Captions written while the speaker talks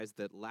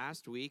That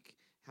last week,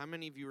 how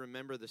many of you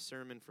remember the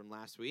sermon from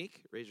last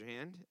week? Raise your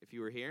hand if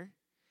you were here.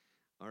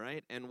 All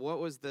right, and what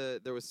was there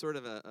was sort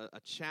of a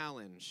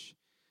challenge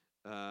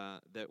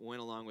that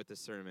went along with the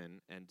sermon.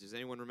 And does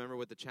anyone remember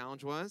what the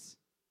challenge was?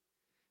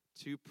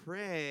 To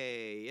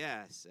pray,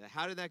 yes.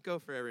 How did that go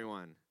for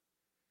everyone?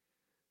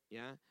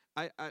 Yeah,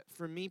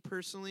 for me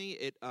personally,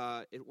 it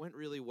went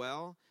really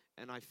well,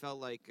 and I felt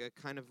like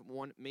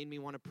made me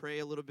want to pray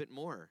a little bit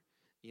more,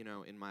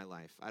 in my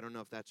life. I don't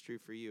know if that's true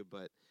for you,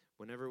 but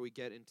whenever we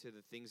get into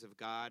the things of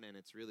God and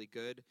it's really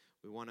good,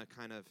 we want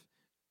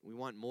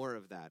more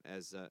of that,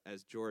 as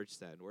George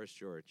said. Where's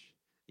George?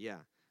 Yeah,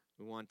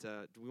 we want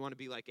to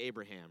be like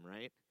Abraham,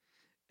 right?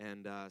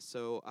 And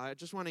so I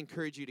just want to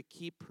encourage you to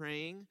keep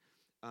praying.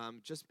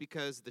 Just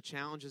because the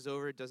challenge is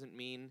over doesn't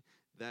mean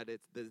that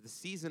it's the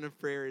season of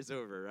prayer is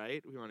over,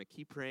 right? We want to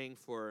keep praying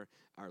for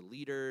our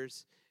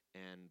leaders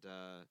and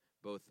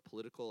both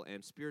political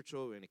and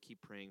spiritual. We're going to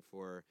keep praying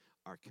for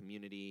our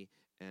community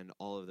and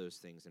all of those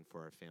things and for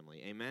our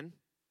family. Amen?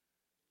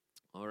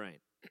 All right.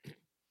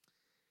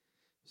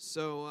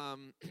 So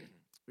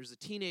there's a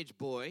teenage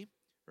boy,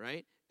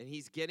 right? And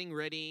he's getting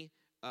ready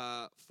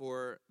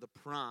for the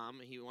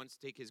prom. He wants to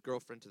take his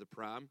girlfriend to the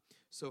prom.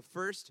 So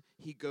first,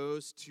 he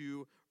goes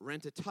to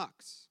rent a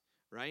tux,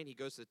 right? He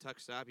goes to the tux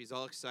stop. He's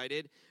all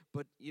excited.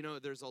 But,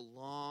 there's a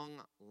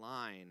long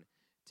line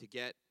to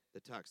get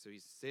the tux. So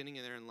he's sitting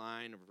in there in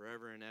line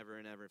forever and ever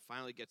and ever.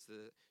 Finally gets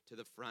to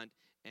the front,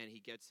 and he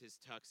gets his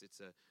tux.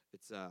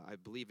 It's I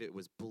believe it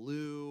was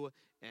blue,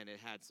 and it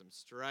had some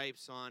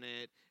stripes on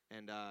it,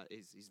 and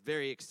he's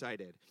very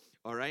excited.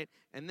 All right,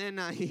 and then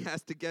he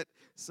has to get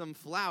some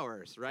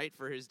flowers, right,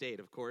 for his date.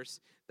 Of course,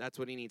 that's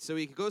what he needs. So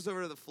he goes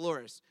over to the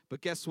florist,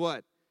 but guess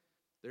what?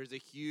 There's a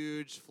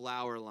huge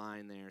flower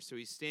line there. So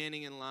he's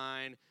standing in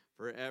line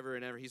forever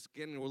and ever. He's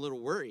getting a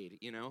little worried,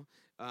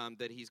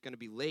 that he's going to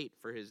be late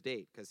for his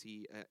date because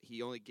he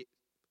only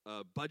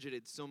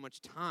budgeted so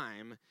much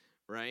time,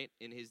 right,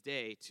 in his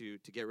day to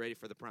get ready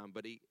for the prom.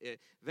 But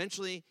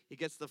eventually he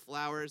gets the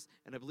flowers,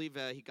 and I believe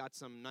he got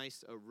some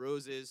nice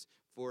roses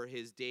for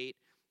his date.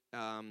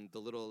 The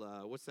little,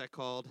 what's that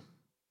called?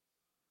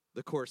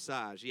 The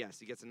corsage. Yes,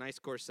 he gets a nice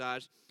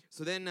corsage.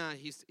 So then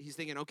he's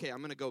thinking, okay, I'm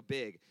going to go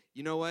big.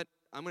 You know what?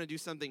 I'm going to do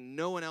something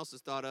no one else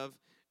has thought of,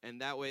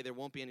 and that way there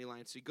won't be any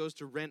lines. So he goes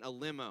to rent a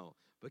limo.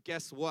 But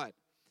guess what?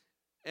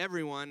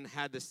 Everyone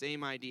had the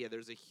same idea.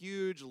 There's a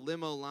huge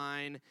limo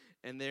line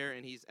and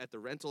he's at the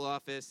rental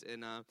office,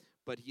 and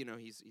but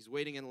he's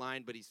waiting in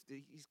line, but he's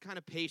kind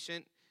of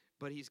patient,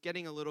 but he's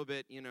getting a little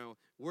bit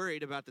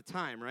worried about the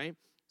time, right?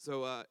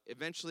 So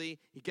eventually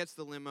he gets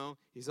the limo.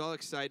 He's all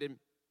excited.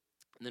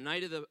 And the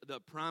night of the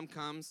prom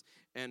comes,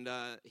 and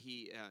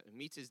he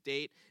meets his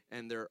date,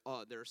 and they're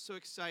so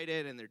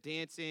excited, and they're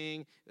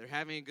dancing, they're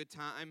having a good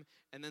time,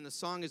 and then the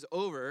song is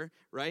over,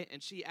 right?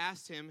 And she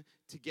asked him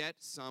to get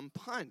some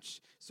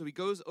punch. So he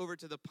goes over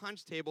to the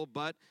punch table,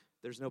 but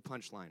there's no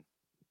punchline.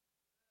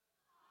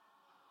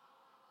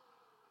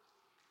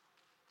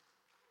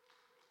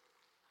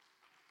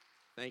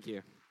 Thank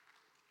you.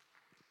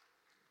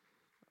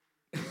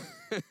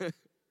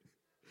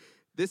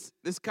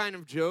 This kind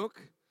of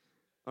joke.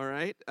 All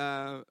right.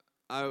 I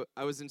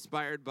was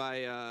inspired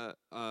by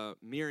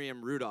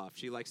Miriam Rudolph.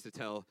 She likes to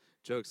tell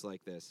jokes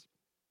like this.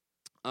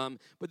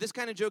 But this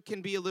kind of joke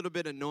can be a little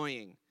bit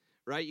annoying,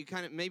 right?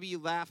 Maybe you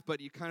laugh,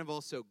 but you kind of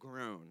also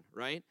groan,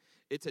 right?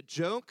 It's a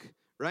joke,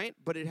 right?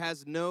 But it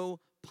has no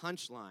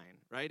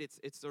punchline, right?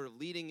 It's sort of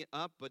leading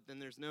up, but then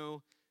there's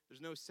no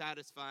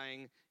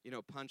satisfying,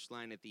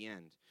 punchline at the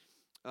end.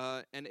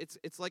 And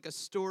it's like a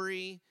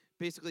story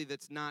basically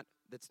that's not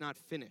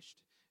finished.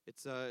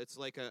 It's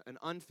like an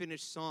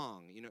unfinished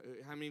song.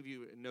 How many of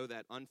you know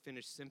that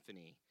unfinished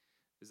symphony?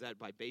 Is that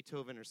by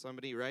Beethoven or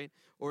somebody, right?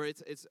 Or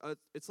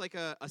it's like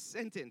a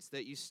sentence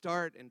that you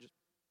start and just,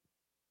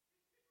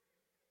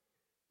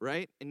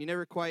 right? And you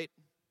never quite.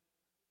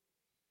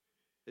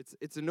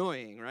 It's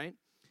annoying, right?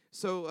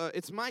 So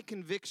it's my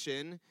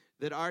conviction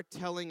that our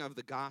telling of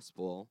the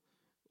gospel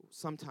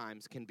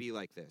sometimes can be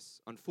like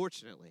this,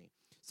 unfortunately.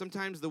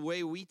 Sometimes the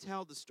way we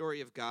tell the story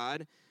of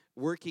God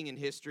working in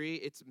history,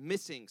 it's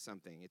missing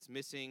something. It's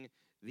missing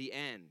the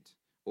end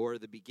or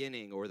the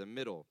beginning or the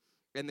middle.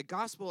 And the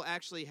gospel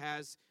actually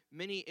has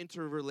many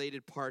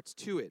interrelated parts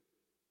to it,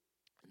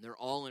 and they're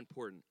all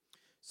important.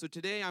 So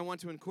today I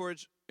want to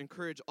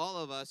encourage all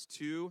of us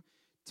to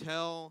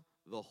tell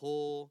the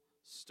whole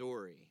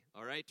story.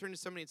 All right? Turn to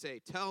somebody and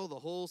say, tell the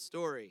whole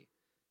story.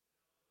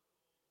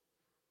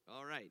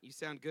 All right, you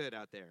sound good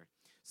out there.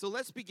 So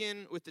let's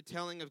begin with the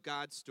telling of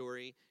God's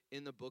story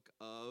in the book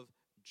of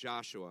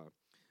Joshua.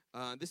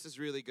 This is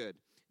really good.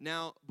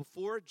 Now,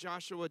 before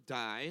Joshua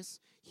dies,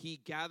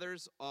 he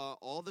gathers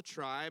all the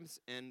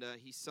tribes, and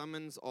he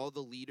summons all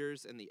the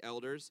leaders and the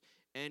elders,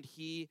 and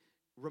he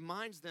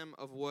reminds them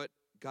of what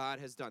God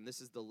has done.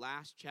 This is the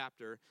last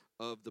chapter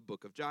of the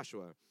book of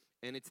Joshua,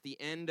 and it's the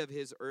end of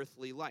his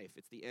earthly life.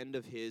 It's the end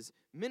of his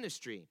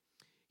ministry.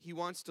 He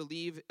wants to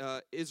leave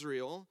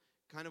Israel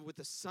kind of with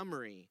a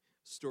summary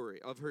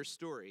story of her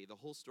story, the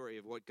whole story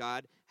of what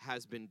God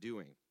has been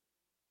doing.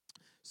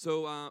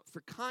 So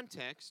for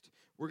context,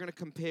 we're going to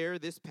compare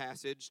this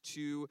passage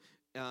to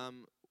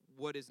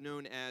what is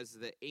known as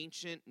the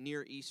ancient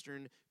Near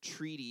Eastern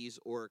treaties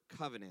or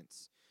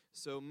covenants.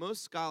 So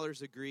most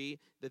scholars agree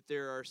that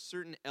there are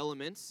certain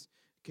elements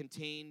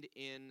contained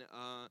in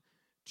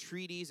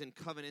treaties and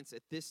covenants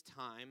at this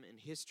time in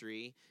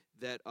history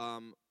that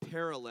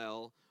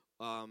parallel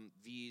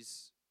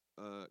these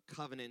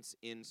covenants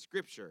in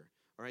Scripture.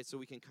 All right, so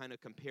we can kind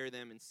of compare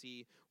them and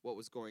see what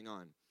was going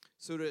on.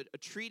 So a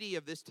treaty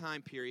of this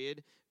time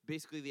period,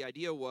 basically the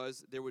idea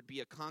was there would be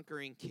a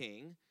conquering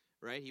king,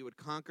 right? He would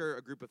conquer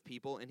a group of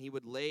people, and he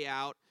would lay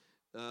out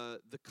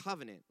the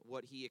covenant,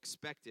 what he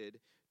expected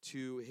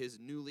to his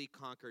newly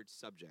conquered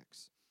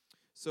subjects.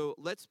 So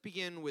let's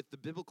begin with the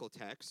biblical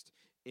text,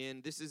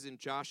 and this is in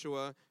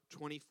Joshua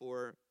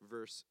 24,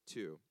 verse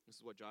 2. This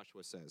is what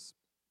Joshua says.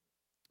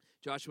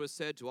 Joshua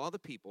said to all the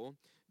people,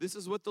 "This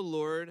is what the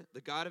Lord,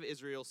 the God of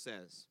Israel,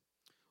 says.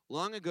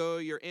 Long ago,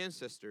 your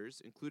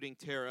ancestors, including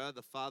Terah,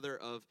 the father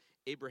of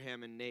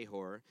Abraham and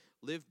Nahor,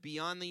 lived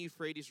beyond the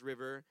Euphrates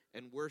River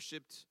and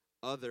worshipped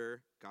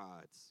other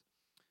gods.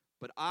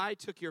 But I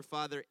took your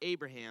father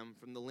Abraham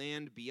from the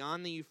land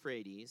beyond the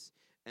Euphrates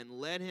and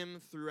led him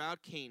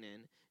throughout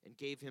Canaan and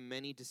gave him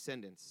many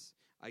descendants.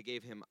 I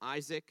gave him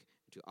Isaac,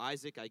 and to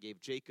Isaac I gave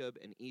Jacob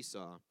and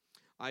Esau.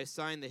 I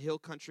assigned the hill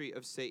country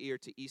of Seir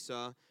to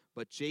Esau,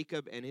 but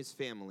Jacob and his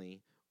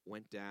family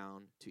went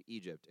down to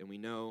Egypt." And we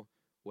know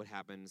what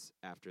happens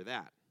after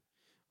that.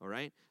 All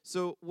right?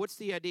 So what's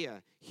the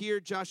idea?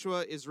 Here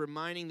Joshua is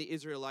reminding the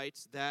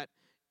Israelites that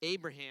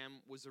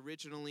Abraham was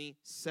originally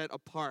set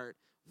apart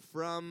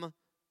from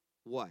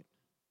what?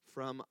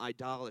 From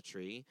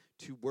idolatry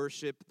to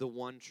worship the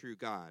one true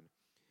God.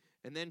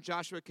 And then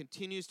Joshua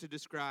continues to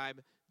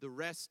describe the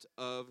rest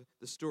of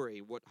the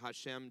story, what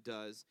Hashem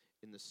does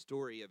in the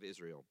story of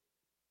Israel.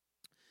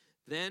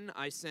 "Then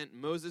I sent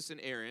Moses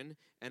and Aaron,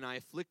 and I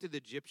afflicted the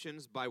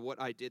Egyptians by what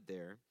I did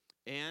there,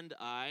 and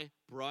I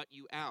brought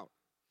you out.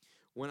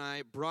 When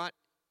I brought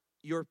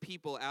your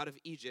people out of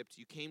Egypt,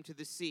 you came to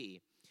the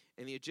sea,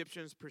 and the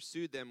Egyptians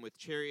pursued them with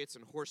chariots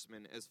and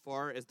horsemen as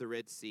far as the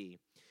Red Sea.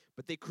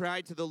 But they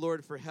cried to the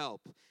Lord for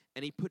help,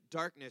 and he put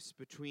darkness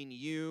between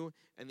you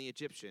and the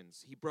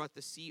Egyptians. He brought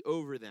the sea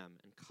over them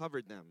and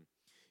covered them.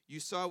 You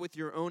saw with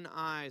your own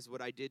eyes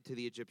what I did to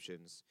the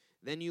Egyptians.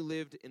 Then you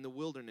lived in the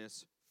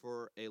wilderness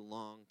for a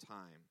long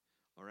time."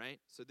 All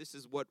right? So this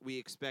is what we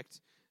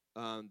expect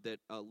that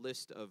a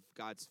list of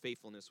God's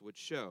faithfulness would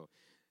show.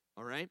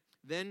 All right?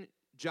 Then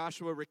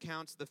Joshua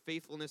recounts the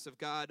faithfulness of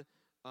God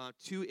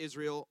to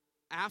Israel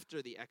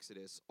after the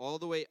Exodus, all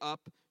the way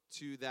up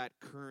to that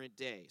current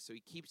day. So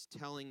he keeps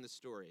telling the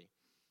story.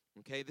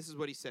 Okay, this is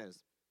what he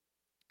says.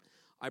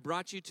 "I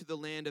brought you to the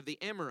land of the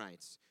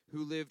Amorites,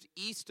 who lived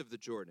east of the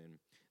Jordan.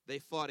 They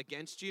fought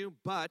against you,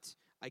 but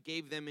I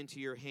gave them into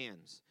your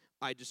hands.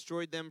 I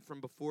destroyed them from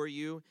before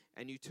you,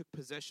 and you took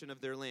possession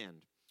of their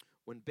land.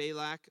 When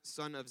Balak,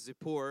 son of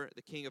Zippor,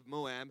 the king of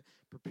Moab,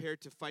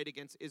 prepared to fight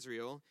against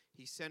Israel,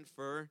 he sent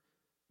for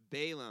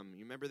Balaam."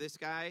 You remember this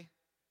guy?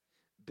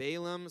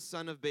 "Balaam,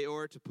 son of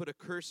Beor, to put a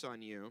curse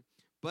on you.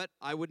 But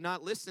I would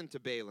not listen to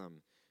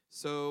Balaam.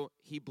 So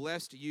he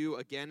blessed you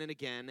again and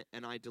again,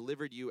 and I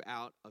delivered you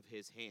out of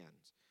his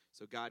hand."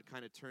 So God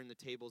kind of turned the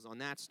tables on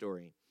that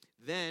story.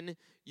 "Then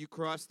you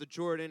crossed the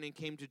Jordan and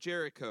came to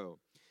Jericho.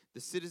 The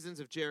citizens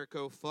of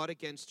Jericho fought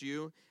against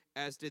you,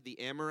 as did the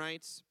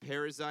Amorites,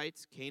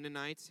 Perizzites,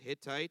 Canaanites,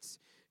 Hittites,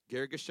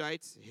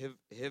 Girgashites,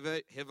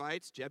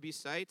 Hivites,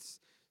 Jebusites,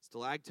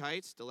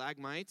 stalactites,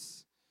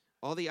 stalagmites,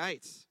 all the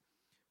ites."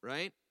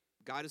 Right?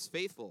 God is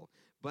faithful.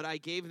 "But I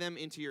gave them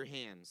into your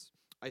hands.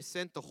 I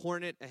sent the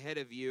hornet ahead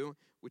of you,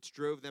 which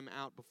drove them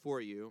out before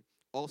you,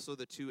 also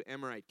the two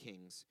Amorite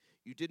kings.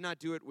 You did not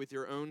do it with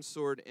your own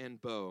sword and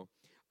bow.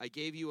 I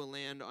gave you a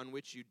land on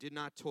which you did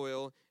not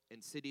toil,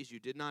 and cities you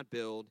did not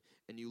build,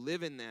 and you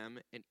live in them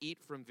and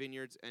eat from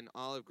vineyards and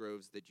olive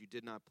groves that you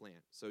did not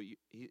plant." So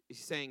he's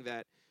saying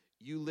that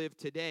you live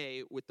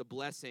today with the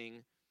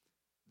blessing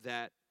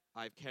that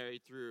I've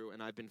carried through,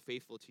 and I've been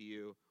faithful to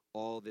you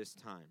all this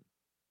time.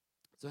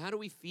 So how do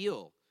we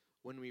feel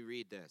when we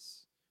read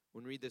this?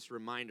 When we read this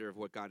reminder of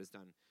what God has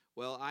done?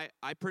 Well,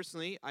 I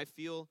personally, I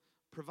feel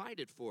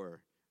provided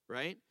for,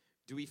 right?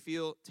 Do we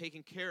feel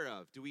taken care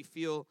of? Do we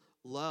feel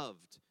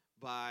loved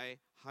by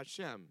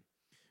Hashem?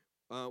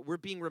 We're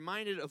being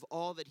reminded of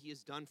all that he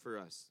has done for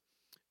us.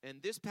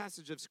 And this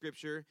passage of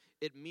Scripture,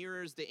 it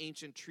mirrors the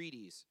ancient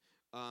treaties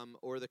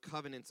or the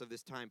covenants of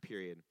this time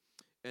period.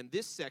 And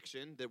this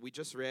section that we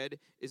just read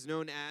is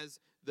known as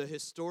the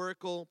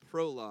historical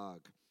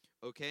prologue,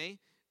 okay?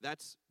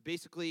 That's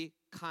basically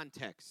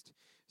context.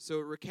 So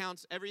it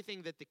recounts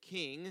everything that the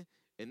king,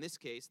 in this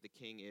case, the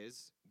king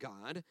is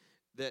God,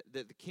 that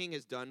the king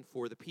has done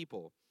for the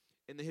people.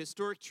 In the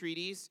historic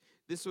treaties,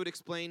 this would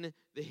explain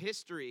the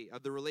history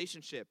of the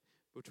relationship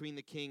between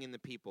the king and the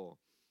people.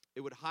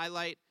 It would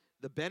highlight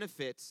the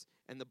benefits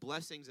and the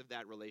blessings of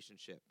that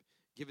relationship,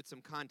 give it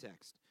some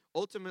context.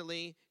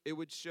 Ultimately, it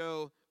would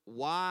show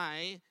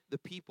why the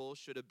people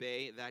should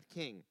obey that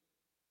king.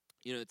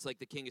 It's like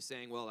the king is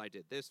saying, well, I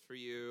did this for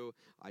you,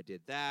 I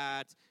did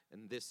that,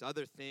 and this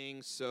other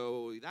thing,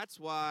 so that's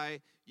why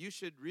you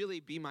should really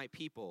be my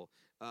people.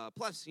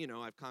 Plus,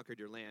 I've conquered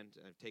your land,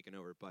 I've taken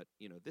over, but,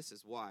 this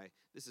is why,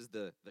 this is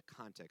the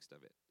context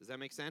of it. Does that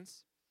make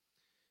sense?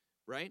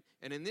 Right?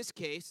 And in this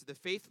case, the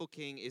faithful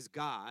king is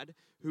God,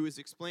 who is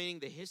explaining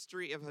the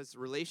history of his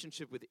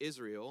relationship with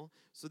Israel,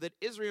 so that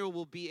Israel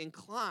will be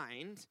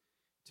inclined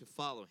to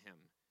follow him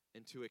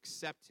and to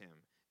accept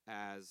him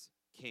as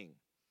king.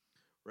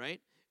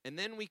 Right? And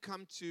then we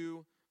come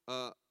to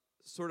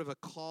sort of a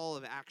call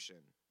of action.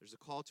 There's a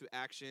call to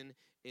action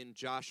in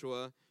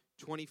Joshua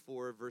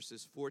 24,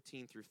 verses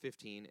 14 through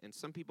 15, and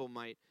some people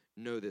might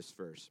know this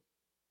verse.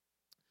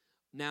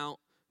 Now,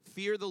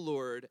 fear the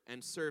Lord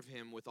and serve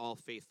him with all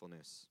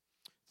faithfulness.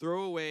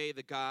 Throw away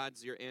the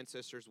gods your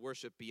ancestors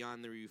worshiped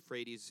beyond the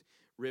Euphrates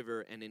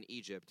River and in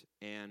Egypt,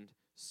 and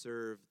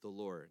serve the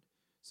Lord.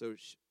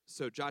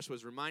 So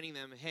Joshua's reminding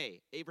them,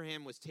 hey,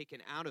 Abraham was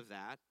taken out of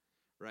that,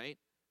 right?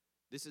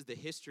 This is the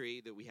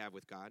history that we have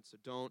with God, so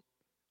don't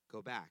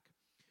go back.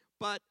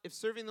 But if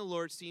serving the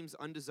Lord seems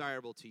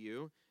undesirable to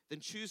you, then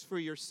choose for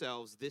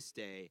yourselves this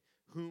day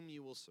whom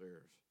you will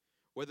serve,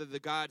 whether the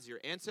gods your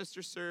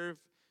ancestors served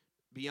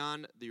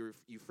beyond the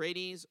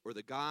Euphrates, or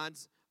the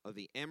gods of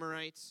the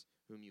Amorites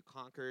whom you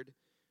conquered,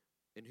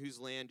 in whose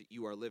land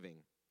you are living.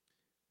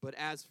 But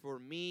as for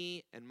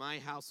me and my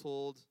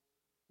household,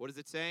 what does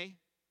it say?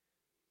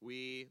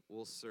 We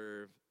will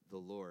serve the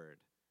Lord,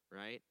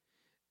 right?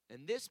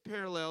 And this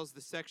parallels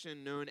the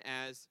section known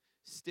as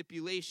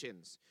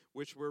stipulations,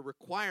 which were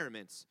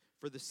requirements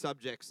for the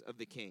subjects of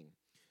the king.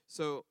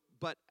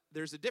 But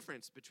there's a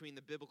difference between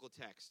the biblical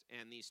text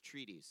and these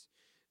treaties.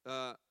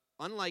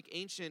 Unlike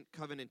ancient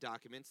covenant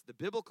documents, the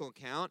biblical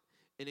account,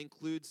 it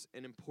includes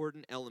an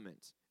important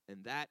element,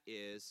 and that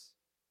is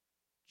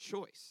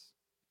choice.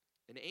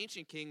 An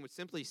ancient king would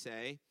simply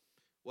say,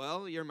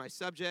 well, you're my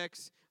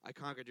subjects, I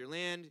conquered your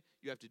land,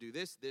 you have to do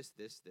this, this,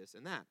 this, this,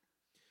 and that.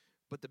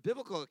 But the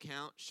biblical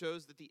account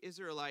shows that the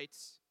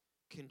Israelites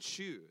can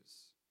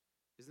choose.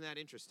 Isn't that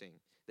interesting?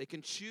 They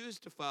can choose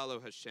to follow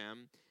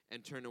Hashem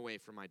and turn away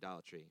from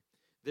idolatry.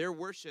 Their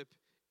worship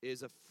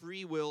is a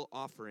free will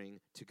offering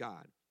to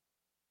God.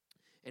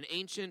 An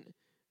ancient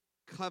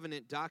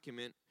covenant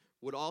document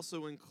would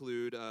also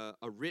include a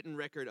written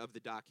record of the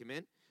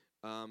document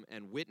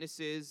and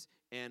witnesses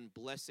and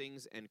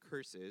blessings and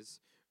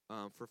curses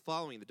for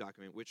following the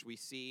document, which we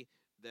see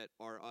that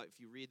are, if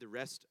you read the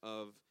rest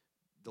of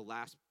the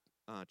last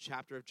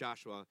chapter of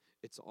Joshua,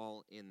 it's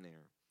all in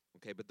there.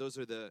 Okay, but those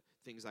are the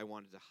things I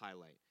wanted to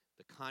highlight: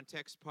 the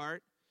context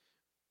part,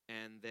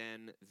 and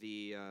then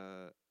the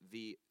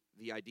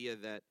idea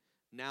that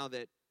now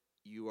that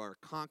you are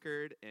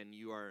conquered and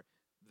you are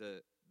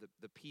the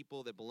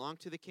people that belong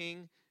to the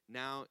king,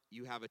 now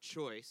you have a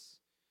choice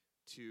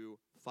to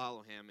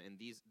follow him, and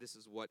this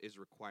is what is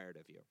required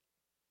of you.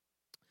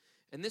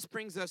 And this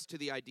brings us to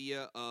the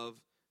idea of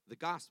the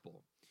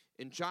gospel.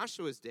 In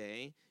Joshua's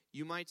day,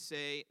 you might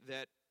say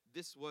that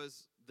this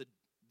was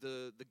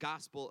the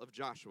gospel of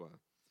Joshua.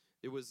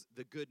 It was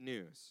the good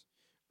news,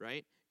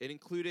 right? It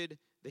included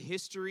the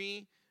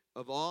history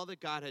of all that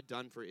God had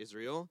done for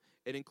Israel.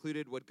 It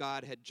included what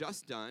God had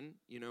just done,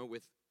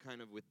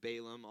 with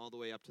Balaam all the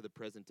way up to the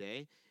present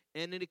day.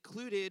 And it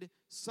included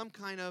some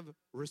kind of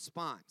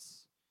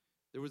response.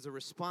 There was a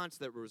response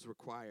that was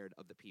required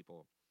of the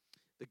people.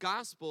 The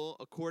gospel,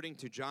 according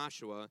to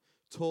Joshua,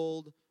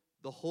 told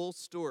the whole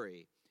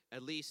story,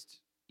 at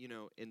least,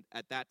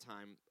 at that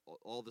time,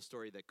 all the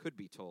story that could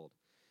be told,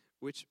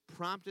 which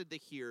prompted the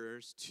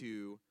hearers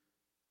to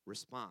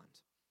respond.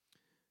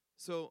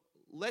 So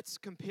let's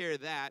compare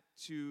that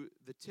to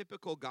the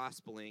typical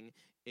gospeling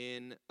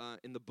in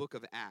the book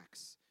of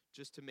Acts,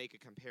 just to make a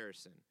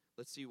comparison.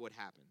 Let's see what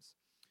happens.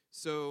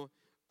 So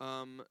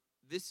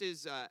this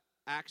is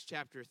Acts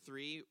chapter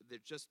 3.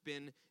 There's just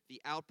been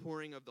the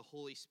outpouring of the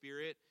Holy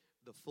Spirit,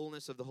 the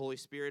fullness of the Holy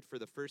Spirit for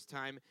the first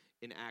time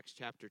in Acts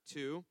chapter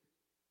 2.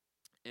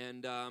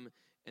 And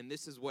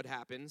this is what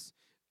happens.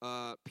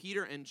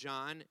 Peter and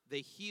John,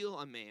 they heal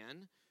a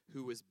man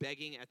who was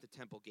begging at the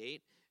temple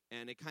gate,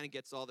 and it kind of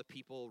gets all the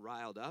people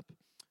riled up.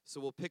 So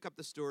we'll pick up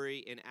the story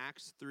in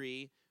Acts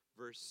 3,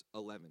 verse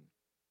 11.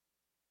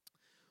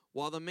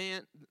 While the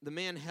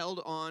man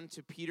held on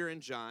to Peter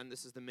and John,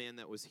 this is the man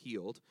that was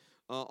healed,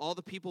 all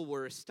the people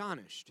were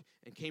astonished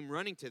and came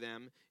running to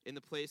them in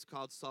the place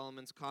called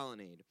Solomon's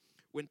Colonnade.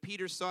 When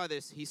Peter saw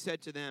this, he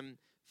said to them,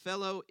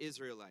 "Fellow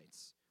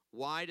Israelites,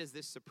 why does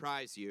this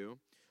surprise you?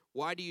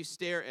 Why do you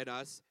stare at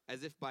us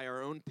as if by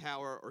our own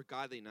power or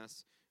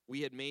godliness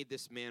we had made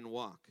this man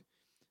walk?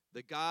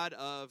 The God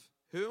of"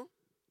 who?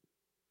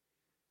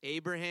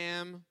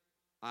 Abraham,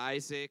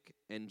 Isaac,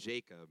 and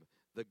Jacob,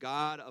 the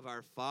God of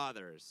our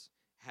fathers,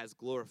 has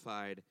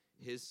glorified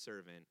his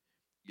servant,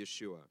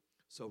 Yeshua.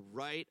 So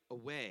right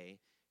away,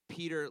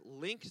 Peter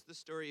links the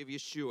story of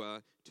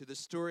Yeshua to the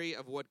story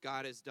of what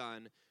God has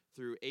done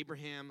through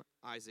Abraham,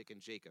 Isaac,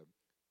 and Jacob,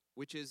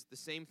 which is the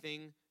same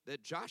thing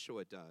that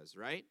Joshua does,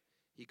 right?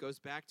 He goes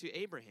back to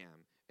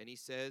Abraham, and he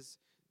says,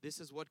 this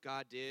is what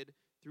God did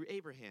through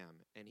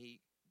Abraham, and he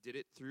did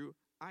it through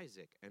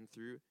Isaac and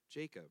through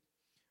Jacob,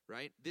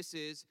 right? This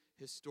is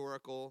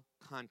historical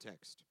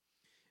context.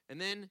 And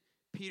then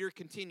Peter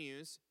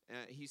continues.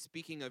 He's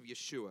speaking of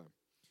Yeshua,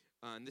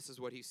 and this is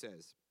what he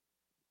says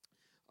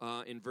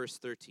in verse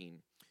 13.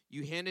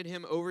 You handed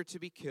him over to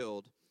be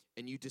killed,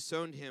 and you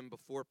disowned him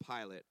before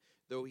Pilate,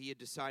 though he had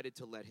decided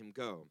to let him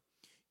go.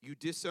 You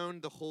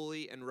disowned the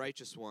holy and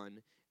righteous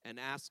one and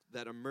asked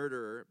that a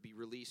murderer be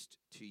released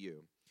to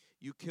you.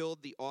 You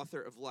killed the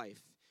author of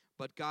life,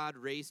 but God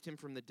raised him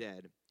from the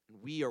dead,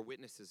 and we are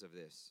witnesses of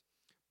this.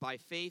 By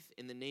faith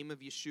in the name of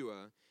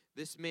Yeshua,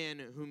 this man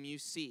whom you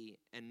see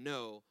and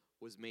know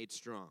was made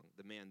strong,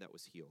 the man that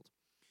was healed.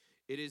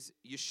 It is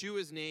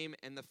Yeshua's name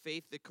and the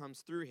faith that comes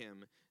through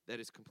him that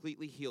has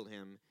completely healed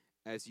him,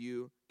 as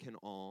you can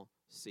all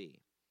see.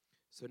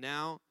 So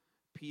now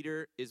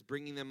Peter is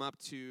bringing them up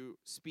to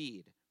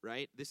speed,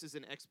 right? This is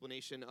an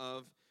explanation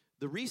of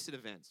the recent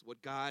events,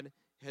 what God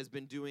has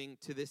been doing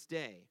to this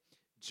day,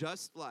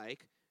 just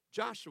like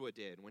Joshua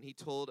did when he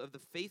told of the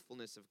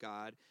faithfulness of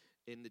God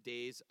in the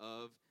days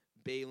of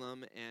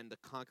Balaam and the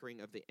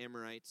conquering of the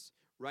Amorites,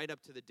 right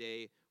up to the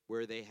day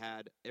where they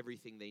had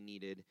everything they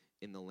needed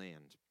in the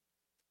land.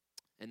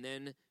 And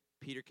then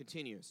Peter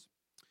continues,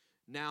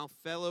 now,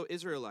 fellow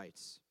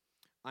Israelites,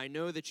 I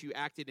know that you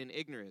acted in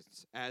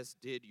ignorance, as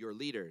did your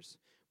leaders,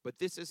 but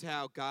this is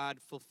how God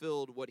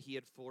fulfilled what he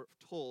had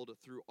foretold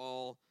through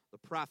all the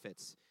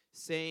prophets,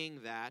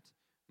 saying that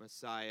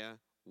Messiah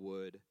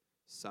would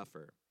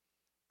suffer.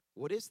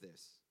 What is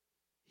this?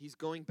 He's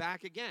going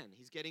back again.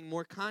 He's getting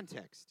more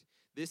context.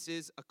 This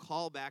is a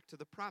callback to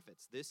the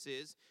prophets. This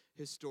is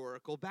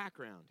historical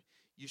background.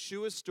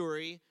 Yeshua's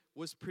story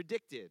was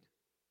predicted.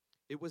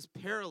 It was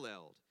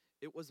paralleled.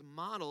 It was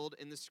modeled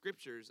in the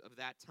scriptures of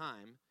that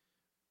time,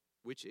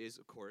 which is,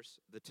 of course,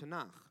 the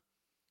Tanakh.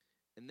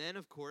 And then,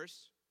 of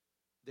course,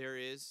 there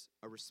is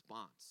a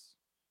response.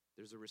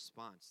 There's a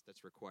response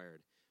that's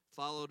required,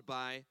 followed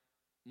by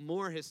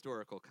more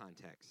historical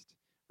context,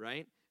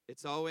 right?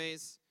 It's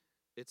always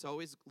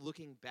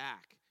looking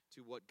back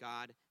to what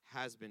God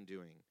has been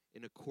doing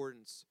in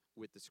accordance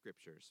with the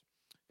scriptures.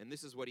 And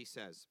this is what he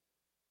says.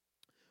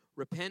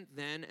 Repent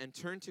then and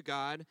turn to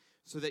God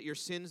so that your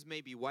sins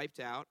may be wiped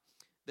out,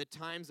 that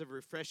times of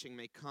refreshing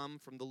may come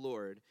from the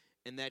Lord,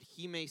 and that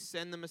he may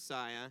send the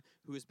Messiah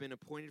who has been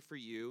appointed for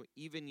you,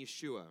 even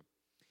Yeshua.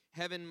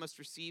 Heaven must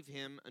receive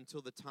him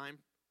until the time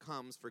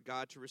comes for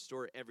God to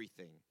restore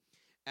everything,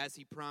 as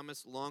he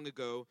promised long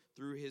ago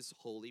through his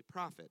holy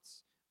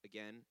prophets.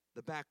 Again,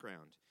 the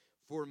background.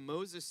 For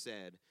Moses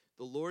said,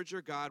 the Lord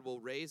your God will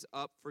raise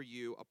up for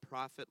you a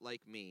prophet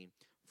like me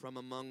from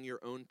among your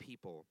own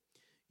people.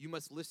 You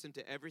must listen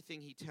to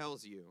everything he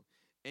tells you.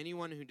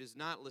 Anyone who does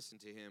not listen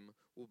to him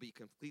will be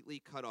completely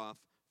cut off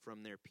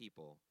from their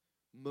people.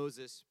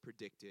 Moses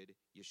predicted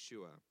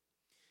Yeshua.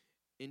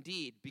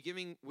 Indeed,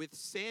 beginning with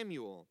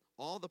Samuel,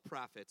 all the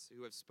prophets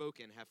who have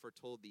spoken have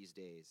foretold these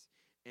days.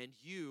 And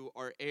you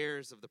are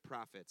heirs of the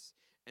prophets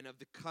and of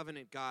the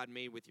covenant God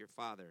made with your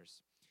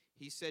fathers.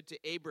 He said to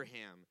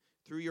Abraham,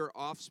 through your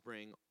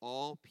offspring,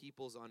 all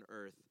peoples on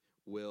earth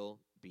will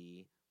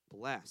be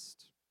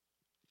blessed.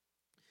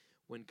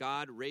 When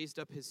God raised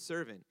up his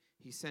servant,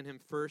 he sent him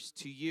first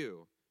to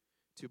you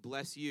to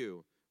bless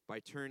you by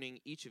turning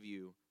each of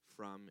you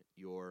from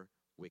your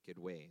wicked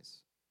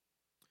ways.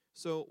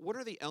 So what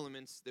are the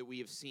elements that we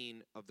have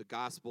seen of the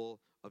gospel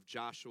of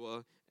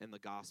Joshua and the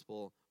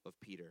gospel of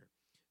Peter?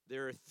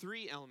 There are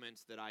three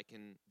elements that I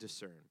can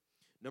discern.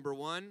 Number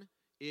one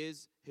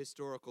is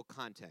historical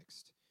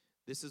context.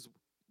 This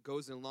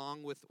goes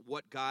along with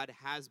what God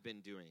has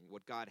been doing,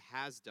 what God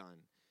has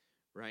done,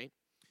 right?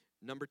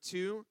 Number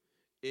two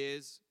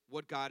is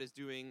what God is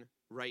doing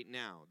right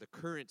now, the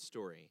current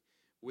story,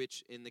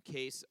 which in the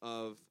case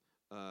of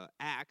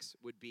Acts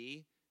would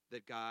be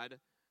that God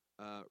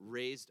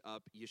raised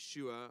up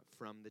Yeshua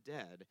from the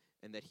dead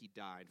and that he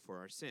died for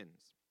our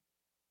sins.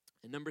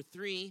 And number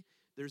three,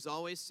 there's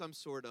always some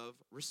sort of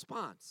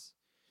response.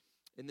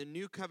 In the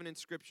New Covenant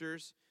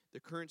scriptures, the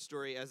current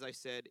story, as I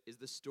said, is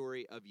the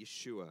story of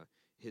Yeshua,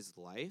 his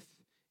life,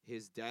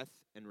 his death,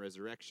 and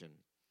resurrection.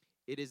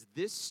 It is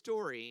this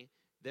story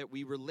that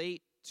we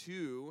relate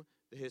to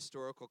the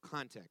historical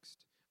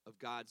context of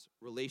God's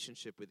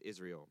relationship with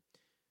Israel.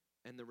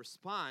 And the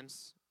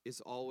response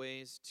is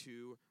always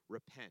to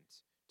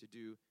repent, to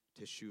do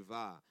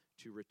teshuvah,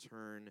 to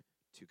return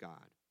to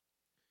God.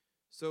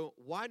 So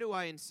why do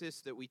I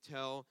insist that we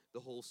tell the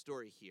whole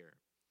story here?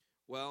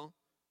 Well,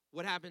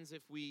 what happens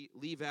if we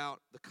leave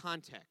out the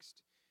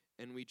context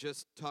and we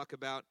just talk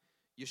about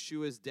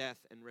Yeshua's death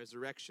and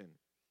resurrection?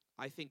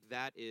 I think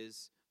that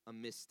is a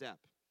misstep.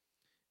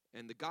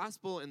 And the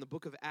gospel in the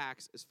book of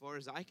Acts, as far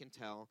as I can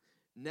tell,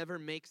 never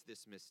makes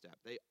this misstep.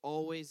 They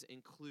always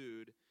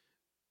include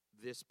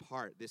this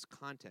part, this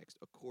context,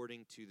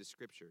 according to the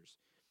scriptures.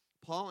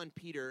 Paul and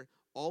Peter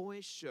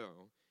always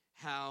show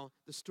how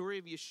the story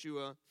of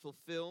Yeshua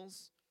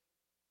fulfills,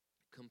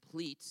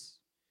 completes,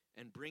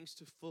 and brings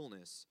to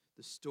fullness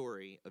the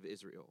story of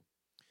Israel.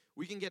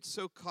 We can get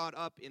so caught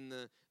up in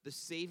the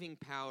saving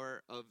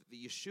power of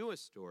the Yeshua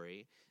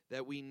story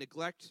that we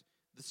neglect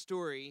the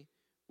story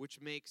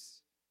which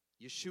makes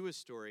Yeshua's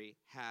story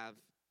have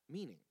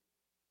meaning.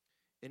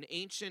 An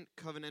ancient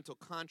covenantal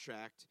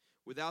contract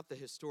without the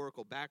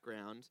historical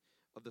background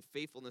of the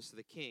faithfulness of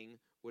the king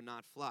would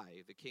not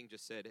fly. The king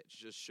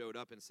just showed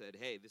up and said,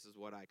 hey, this is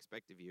what I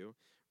expect of you,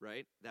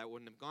 right? That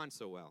wouldn't have gone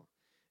so well.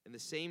 And the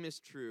same is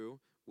true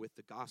with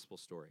the gospel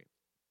story.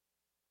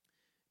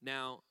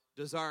 Now,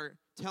 does our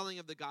telling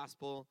of the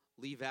gospel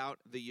leave out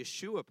the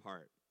Yeshua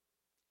part?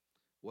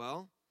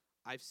 Well,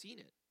 I've seen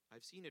it.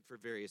 I've seen it for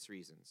various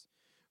reasons.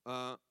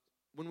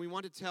 When we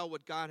want to tell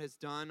what God has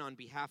done on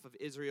behalf of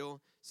Israel,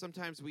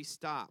 sometimes we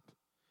stop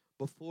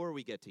before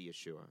we get to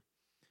Yeshua.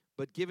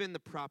 But given the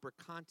proper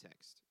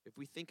context, if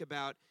we think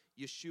about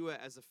Yeshua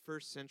as a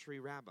first century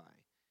rabbi,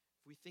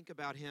 if we think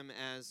about him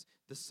as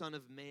the Son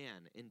of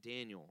Man in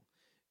Daniel,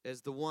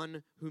 as the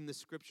one whom the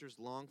scriptures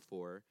long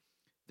for,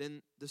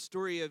 then the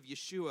story of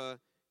Yeshua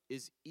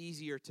is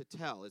easier to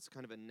tell. It's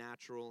kind of a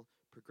natural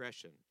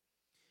progression.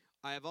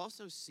 I have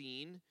also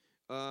seen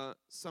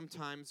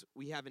sometimes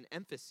we have an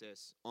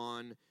emphasis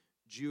on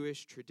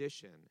Jewish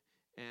tradition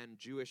and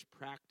Jewish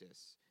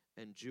practice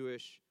and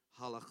Jewish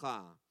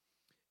halakha.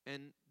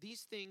 And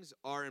these things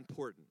are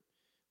important,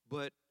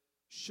 but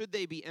should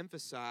they be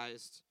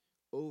emphasized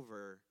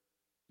over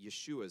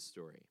Yeshua's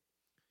story?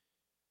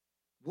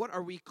 What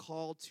are we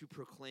called to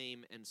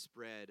proclaim and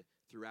spread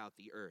throughout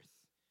the earth?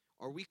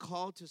 Are we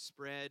called to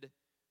spread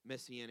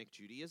Messianic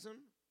Judaism?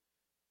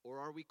 Or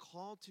are we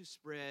called to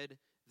spread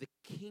the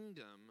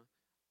kingdom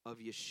of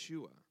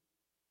Yeshua?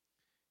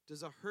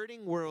 Does a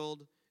hurting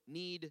world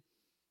need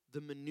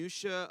the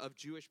minutia of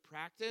Jewish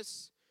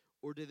practice,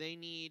 or do they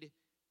need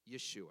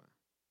Yeshua?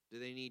 Do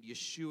they need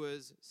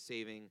Yeshua's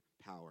saving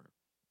power?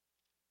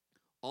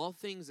 All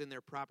things in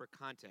their proper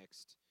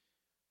context,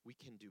 we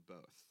can do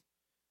both.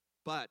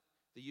 But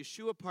the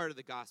Yeshua part of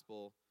the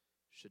gospel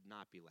should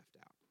not be left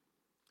out.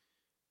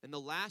 And the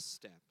last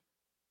step,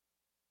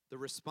 the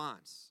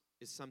response,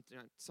 is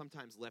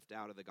sometimes left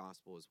out of the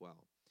gospel as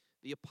well.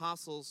 The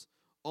apostles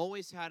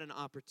always had an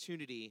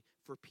opportunity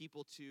for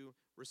people to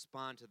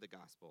respond to the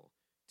gospel,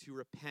 to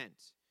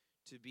repent,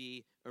 to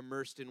be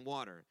immersed in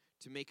water,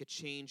 to make a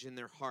change in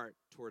their heart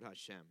toward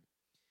Hashem.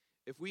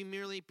 If we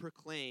merely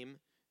proclaim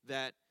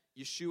that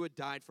Yeshua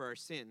died for our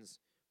sins,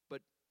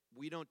 but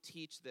we don't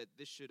teach that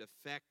this should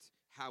affect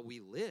how we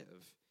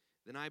live,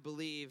 then I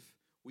believe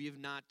we have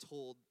not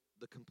told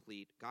the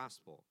complete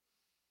gospel.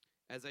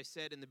 As I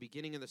said in the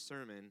beginning of the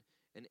sermon,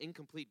 an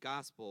incomplete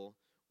gospel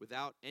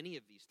without any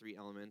of these three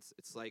elements,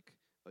 it's like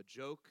a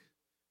joke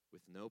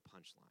with no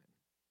punchline.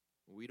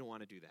 We don't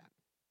want to do that.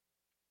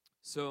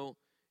 So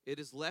it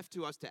is left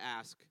to us to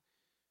ask,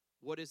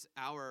 what is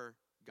our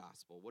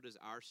gospel? What is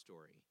our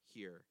story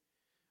here?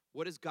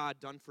 What has God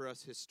done for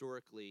us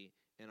historically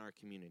in our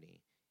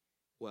community?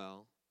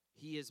 Well,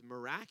 he has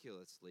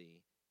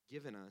miraculously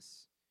given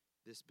us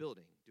this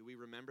building. Do we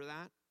remember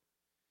that?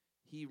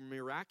 He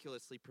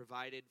miraculously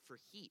provided for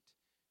heat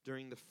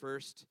during the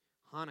first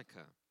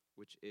Hanukkah,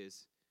 which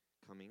is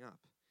coming up.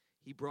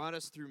 He brought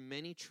us through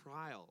many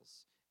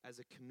trials as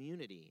a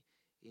community,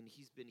 and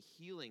he's been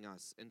healing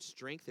us and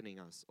strengthening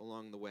us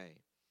along the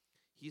way.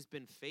 He's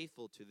been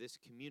faithful to this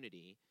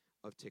community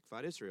of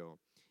Tikvat Israel.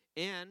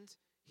 And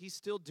he's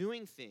still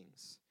doing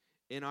things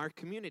in our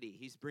community.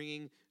 He's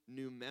bringing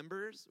new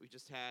members. We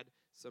just had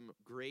some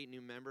great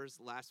new members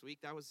last week.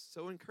 That was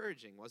so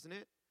encouraging, wasn't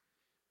it?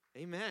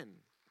 Amen.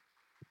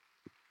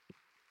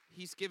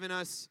 He's given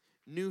us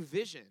new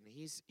vision.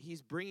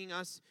 He's bringing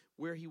us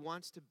where he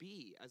wants to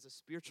be as a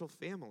spiritual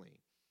family.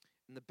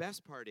 And the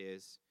best part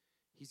is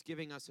he's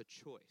giving us a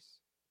choice.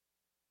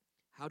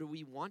 How do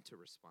we want to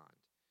respond?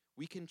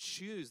 We can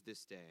choose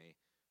this day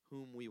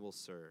whom we will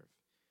serve.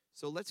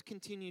 So let's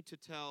continue to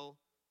tell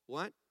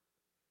what?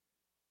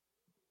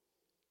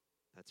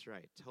 That's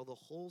right. Tell the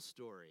whole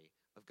story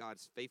of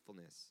God's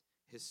faithfulness,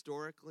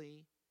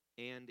 historically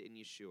and in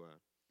Yeshua.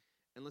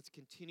 And let's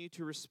continue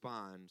to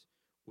respond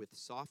with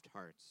soft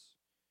hearts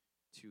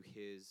to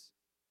his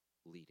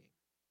leading.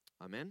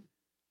 Amen?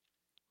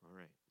 All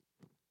right.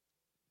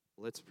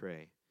 Let's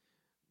pray.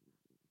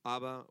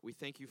 Abba, we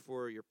thank you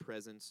for your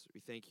presence. We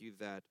thank you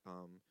that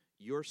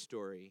your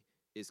story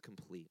is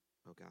complete,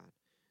 oh God,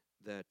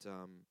 that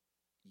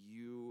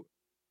you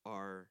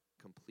are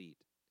complete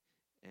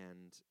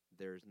and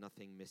there's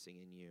nothing missing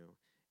in you.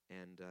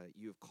 And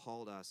you've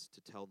called us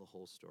to tell the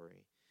whole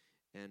story.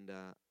 And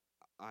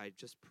I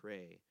just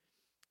pray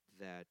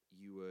that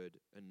you would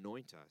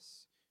anoint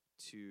us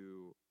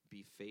to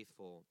be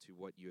faithful to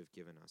what you have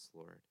given us,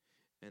 Lord,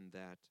 and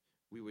that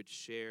we would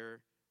share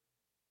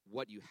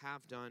what you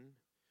have done,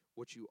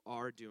 what you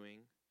are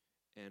doing,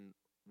 and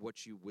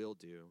what you will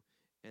do,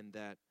 and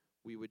that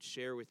we would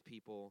share with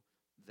people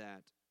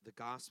that the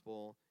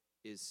gospel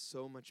is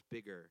so much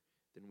bigger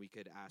than we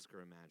could ask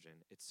or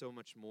imagine. It's so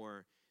much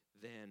more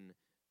than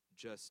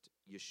just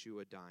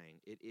Yeshua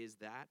dying. It is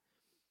that,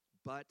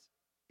 but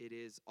it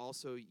is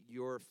also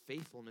your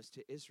faithfulness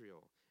to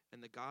Israel.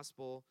 And the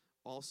gospel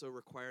also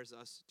requires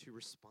us to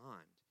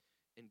respond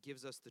and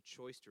gives us the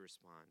choice to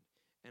respond.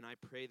 And I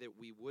pray that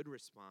we would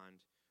respond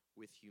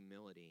with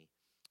humility,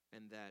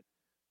 and that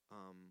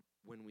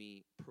when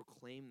we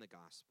proclaim the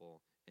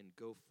gospel and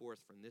go forth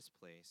from this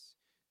place,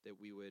 that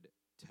we would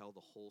tell the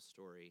whole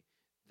story,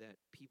 that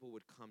people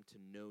would come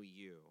to know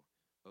you,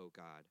 O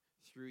God,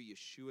 through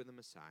Yeshua the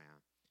Messiah.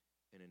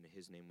 And in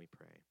his name we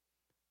pray.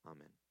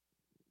 Amen.